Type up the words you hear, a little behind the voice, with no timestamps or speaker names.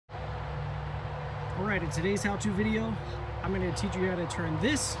Alright, in today's how-to video, I'm going to teach you how to turn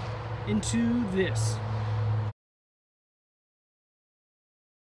this into this.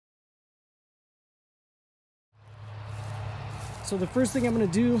 So the first thing I'm going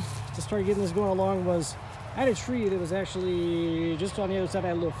to do to start getting this going along was, I had a tree that was actually just on the other side. I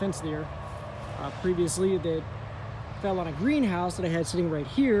had a little fence there previously that fell on a greenhouse that I had sitting right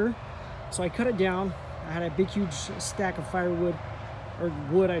here. So I cut it down. I had a big huge stack of firewood, or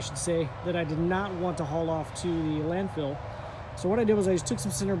wood I should say, that I did not want to haul off to the landfill. So what I did was I just took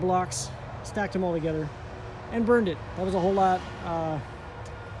some cinder blocks, stacked them all together, and burned it. That was a whole lot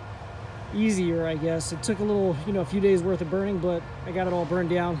easier, I guess. It took a little, a few days worth of burning, but I got it all burned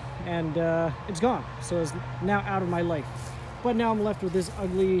down and it's gone. So it's now out of my life. But now I'm left with this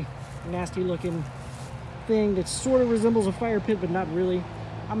ugly, nasty looking thing that sort of resembles a fire pit, but not really.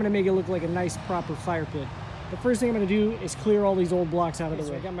 I'm gonna make it look like a nice, proper fire pit. The first thing I'm gonna do is clear all these old blocks out of the way.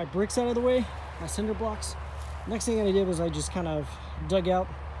 So I got my bricks out of the way, my cinder blocks. Next thing I did was I just kind of dug out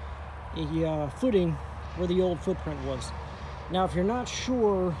a footing where the old footprint was. Now, if you're not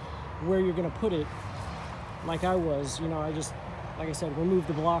sure where you're gonna put it, like I was, I just, like I said, removed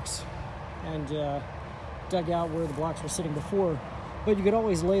the blocks and dug out where the blocks were sitting before. But you could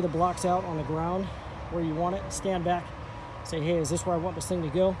always lay the blocks out on the ground where you want it, stand back, say, hey, is this where I want this thing to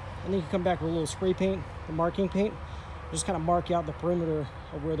go? And then you come back with a little spray paint, the marking paint, just kind of mark out the perimeter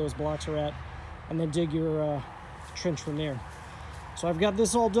of where those blocks are at, and then dig your trench from there. So I've got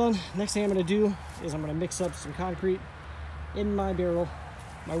this all done. Next thing I'm gonna do is I'm gonna mix up some concrete in my barrel,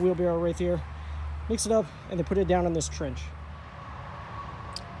 my wheelbarrow right there, mix it up, and then put it down in this trench.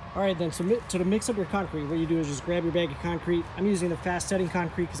 All right, then, so to mix up your concrete, what you do is just grab your bag of concrete. I'm using the fast setting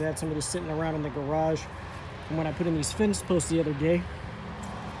concrete because I had some of this sitting around in the garage from when I put in these fence posts the other day.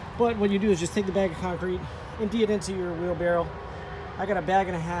 But what you do is just take the bag of concrete, empty it into your wheelbarrow. I got a bag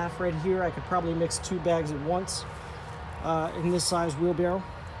and a half right here. I could probably mix 2 bags at once in this size wheelbarrow.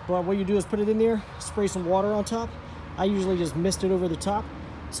 But what you do is put it in there, spray some water on top. I usually just mist it over the top,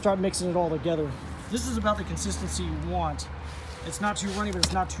 start mixing it all together. This is about the consistency you want. It's not too runny, but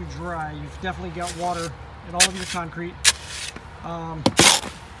it's not too dry. You've definitely got water in all of your concrete.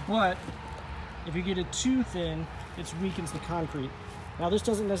 But if you get it too thin, it weakens the concrete. Now, this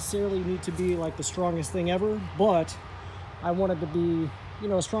doesn't necessarily need to be like the strongest thing ever, but I want it to be,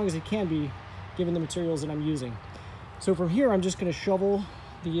 as strong as it can be, given the materials that I'm using. So from here, I'm just gonna shovel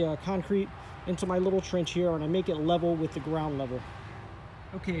the concrete into my little trench here, and I make it level with the ground level.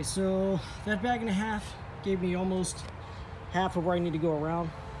 Okay, so that bag and a half gave me almost half of where I need to go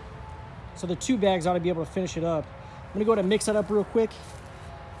around. So the 2 bags ought to be able to finish it up. I'm gonna go ahead and mix that up real quick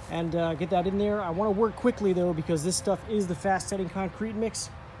and get that in there. I wanna work quickly though, because this stuff is the fast setting concrete mix.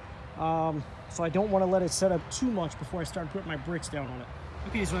 So I don't wanna let it set up too much before I start putting my bricks down on it.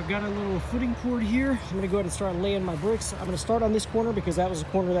 Okay, so I've got a little footing poured here. I'm gonna go ahead and start laying my bricks. I'm gonna start on this corner because that was the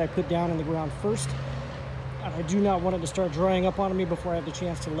corner that I put down in the ground first. And I do not want it to start drying up on me before I have the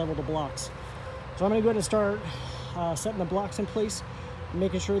chance to level the blocks. So I'm gonna go ahead and start setting the blocks in place,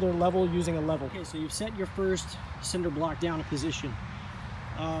 making sure they're level using a level. Okay, so you've set your first cinder block down in position.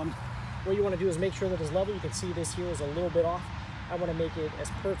 What you want to do is make sure that it's level. You can see this here is a little bit off. I want to make it as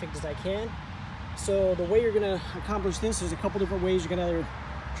perfect as I can. So the way you're going to accomplish this is a couple different ways. You're going to either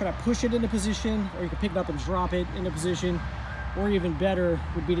try to push it into position, or you can pick it up and drop it into position, or even better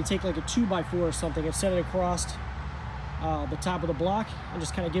would be to take like a 2x4 or something and set it across the top of the block and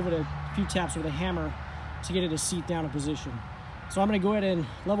just kind of give it a few taps with a hammer to get it to seat down in position. So I'm gonna go ahead and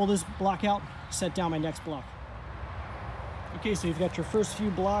level this block out, set down my next block. Okay, so you've got your first few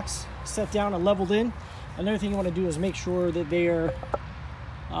blocks set down and leveled in. Another thing you wanna do is make sure that they are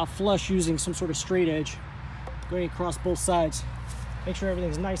flush using some sort of straight edge going across both sides. Make sure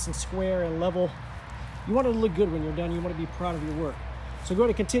everything's nice and square and level. You want it to look good when you're done. You wanna be proud of your work. So go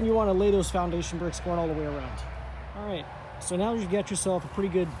ahead and continue on and lay those foundation bricks going all the way around. All right, so now you've got yourself a pretty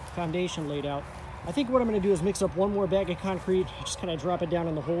good foundation laid out. I think what I'm going to do is mix up one more bag of concrete, just kind of drop it down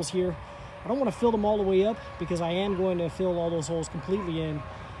in the holes here. I don't want to fill them all the way up because I am going to fill all those holes completely in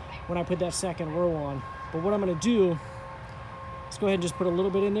when I put that second row on. But what I'm going to do is go ahead and just put a little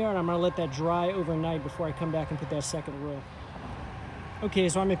bit in there, and I'm going to let that dry overnight before I come back and put that second row. Okay,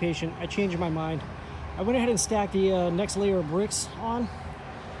 so I'm impatient. I changed my mind. I went ahead and stacked the next layer of bricks on,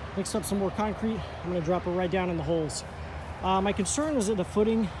 mixed up some more concrete. I'm going to drop it right down in the holes. My concern is that the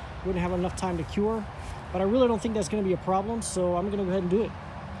footing wouldn't have enough time to cure, but I really don't think that's going to be a problem, so I'm going to go ahead and do it.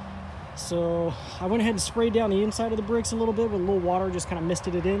 So I went ahead and sprayed down the inside of the bricks a little bit with a little water, just kind of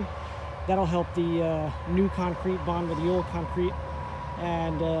misted it in. That'll help the new concrete bond with the old concrete,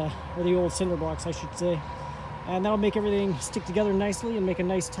 and or the old cinder blocks, I should say. And that'll make everything stick together nicely and make a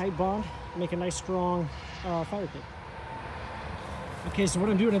nice tight bond, make a nice strong fire pit. Okay, so what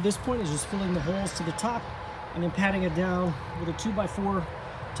I'm doing at this point is just filling the holes to the top and then patting it down with a 2x4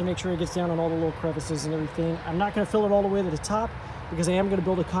 to make sure it gets down on all the little crevices and everything. I'm not going to fill it all the way to the top because I am going to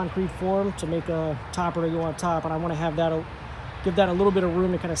build a concrete form to make a topper to go on top, and I want to have that, give that a little bit of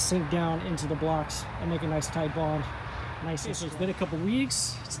room to kind of sink down into the blocks and make a nice tight bond. Nice. Okay, so it's been a couple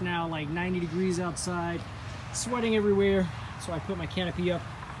weeks. It's now like 90 degrees outside, sweating everywhere, so I put my canopy up.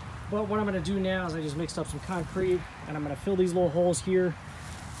 But what I'm going to do now is I just mixed up some concrete, and I'm going to fill these little holes here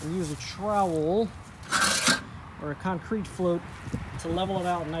and use a trowel or a concrete float to level it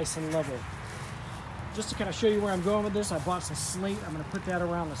out nice and level. Just to kind of show you where I'm going with this, I bought some slate. I'm going to put that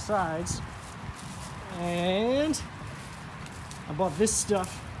around the sides. And I bought this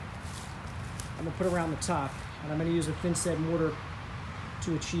stuff. I'm going to put around the top. And I'm going to use a thin-set mortar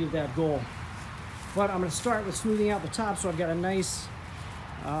to achieve that goal. But I'm going to start with smoothing out the top so I've got a nice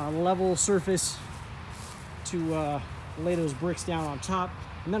level surface to lay those bricks down on top.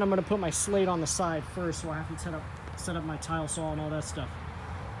 And then I'm going to put my slate on the side first, so I have to set up my tile saw and all that stuff.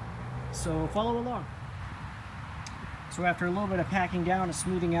 So follow along. So after a little bit of packing down and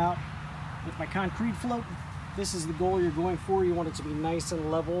smoothing out with my concrete float, this is the goal you're going for. You want it to be nice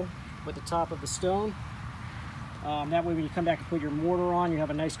and level with the top of the stone. That way when you come back and put your mortar on, you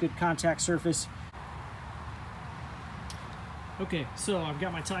have a nice good contact surface. Okay, so I've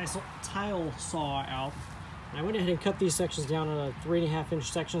got my tile saw out. And I went ahead and cut these sections down into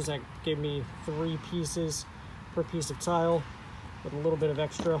 3.5-inch sections. That gave me 3 pieces per piece of tile with a little bit of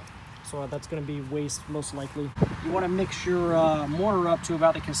extra. So that's going to be waste most likely. You want to mix your mortar up to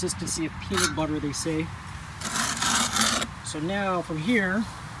about the consistency of peanut butter, they say. So now from here,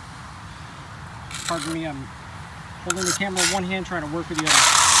 pardon me, I'm holding the camera with one hand, trying to work with the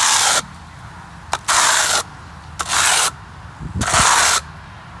other.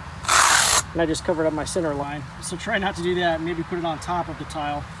 And I just covered up my center line. So try not to do that, maybe put it on top of the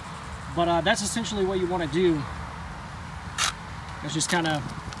tile. But that's essentially what you want to do. Is just kind of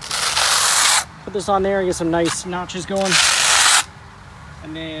put this on there and get some nice notches going.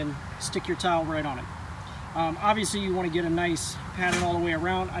 And then stick your tile right on it. Obviously you want to get a nice pattern all the way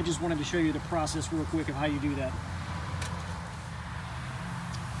around. I just wanted to show you the process real quick of how you do that.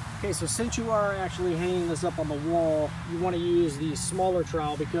 Okay, so since you are actually hanging this up on the wall, you want to use the smaller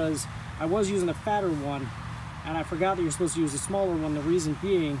trowel because I was using a fatter one, and I forgot that you're supposed to use a smaller one. The reason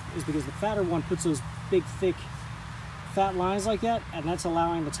being is because the fatter one puts those big, thick, fat lines like that, and that's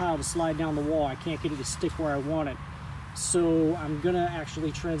allowing the tile to slide down the wall. I can't get it to stick where I want it. So I'm gonna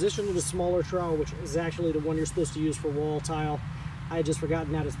actually transition to the smaller trowel, which is actually the one you're supposed to use for wall tile. I had just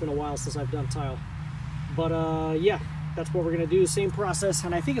forgotten that. It's been a while since I've done tile. But yeah, that's what we're gonna do, same process.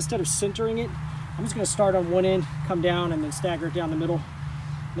 And I think instead of centering it, I'm just gonna start on one end, come down, and then stagger it down the middle.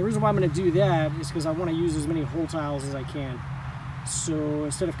 The reason why I'm going to do that is because I want to use as many hole tiles as I can. So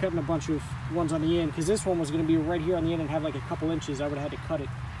instead of cutting a bunch of ones on the end, because this one was going to be right here on the end and have like a couple inches, I would have had to cut it.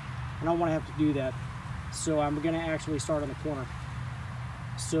 I don't want to have to do that. So I'm going to actually start on the corner.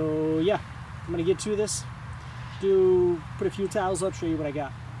 So yeah, I'm going to get to this, put a few tiles up, show you what I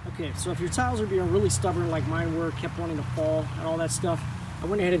got. Okay, so if your tiles are being really stubborn like mine were, kept wanting to fall and all that stuff, I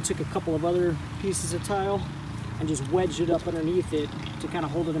went ahead and took a couple of other pieces of tile and just wedged it up underneath it to kind of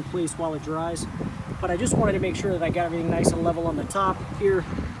hold it in place while it dries. But I just wanted to make sure that I got everything nice and level on the top here.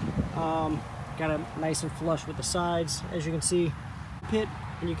 Got it nice and flush with the sides, as you can see. Pit,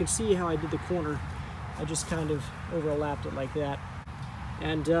 and you can see how I did the corner. I just kind of overlapped it like that.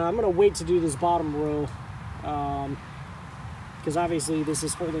 And I'm gonna wait to do this bottom row because obviously this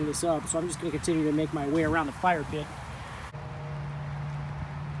is holding this up. So I'm just gonna continue to make my way around the fire pit.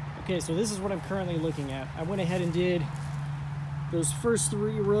 Okay, so this is what I'm currently looking at. I went ahead and did those first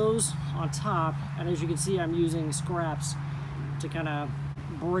 3 rows on top, and as you can see, I'm using scraps to kind of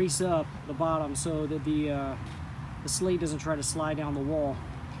brace up the bottom so that the slate doesn't try to slide down the wall.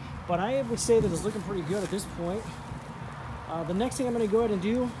 But I would say that it's looking pretty good at this point. The next thing I'm going to go ahead and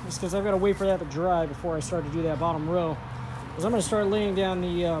do is, because I've got to wait for that to dry before I start to do that bottom row, is I'm going to start laying down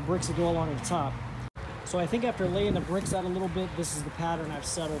the bricks that go along the top. So I think after laying the bricks out a little bit, this is the pattern I've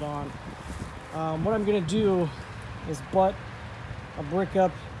settled on. What I'm going to do is butt a brick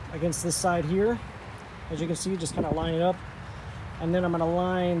up against this side here. As you can see, just kind of line it up. And then I'm going to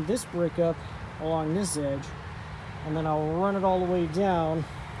line this brick up along this edge. And then I'll run it all the way down.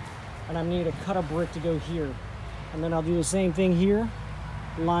 And I need to cut a brick to go here. And then I'll do the same thing here.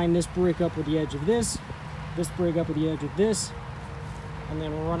 Line this brick up with the edge of this brick up with the edge of this, and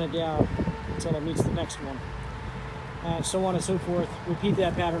then run it down until it meets the next one. And so on and so forth. Repeat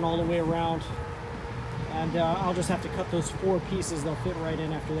that pattern all the way around. And I'll just have to cut those 4 pieces. They'll fit right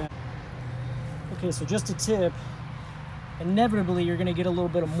in after that. Okay, so just a tip. Inevitably, you're going to get a little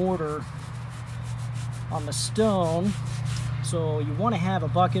bit of mortar on the stone. So you want to have a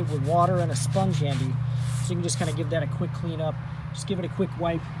bucket with water and a sponge handy. So you can just kind of give that a quick clean up. Just give it a quick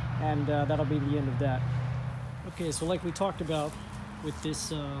wipe, and that'll be the end of that. Okay, so like we talked about with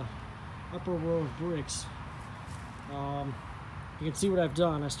this upper row of bricks, you can see what I've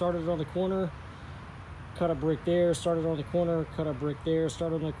done. I started on the corner, cut a brick there, started on the corner, cut a brick there,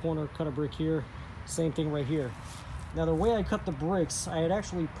 started on the corner, cut a brick here. Same thing right here. Now the way I cut the bricks, I had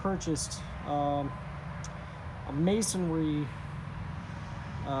actually purchased a masonry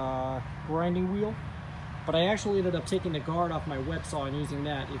grinding wheel, but I actually ended up taking the guard off my wet saw and using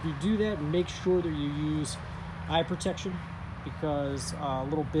that. If you do that, make sure that you use eye protection, because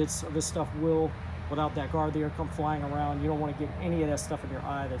little bits of this stuff will, without that guard there, come flying around. You don't want to get any of that stuff in your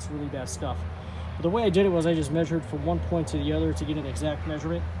eye. That's really bad stuff. But the way I did it was I just measured from one point to the other to get an exact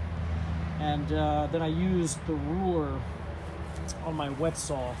measurement, and then I used the ruler on my wet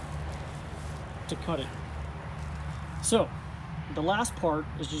saw to cut it. So the last part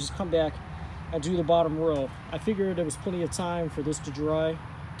is to just come back and do the bottom row. I figured there was plenty of time for this to dry,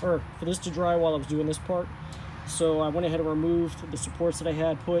 or for this to dry while I was doing this part. So I went ahead and removed the supports that I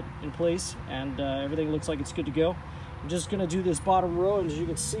had put in place, and everything looks like it's good to go. I'm just gonna do this bottom row, and as you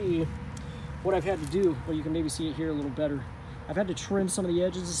can see, what I've had to do, well, you can maybe see it here a little better. I've had to trim some of the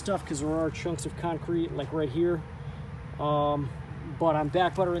edges and stuff because there are chunks of concrete like right here. But I'm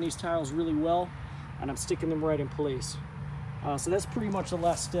back buttering these tiles really well, and I'm sticking them right in place. So that's pretty much the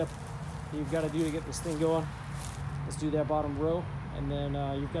last step you've got to do to get this thing going. Let's do that bottom row, and then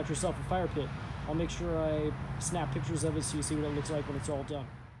you've got yourself a fire pit. I'll make sure I snap pictures of it so you see what it looks like when it's all done.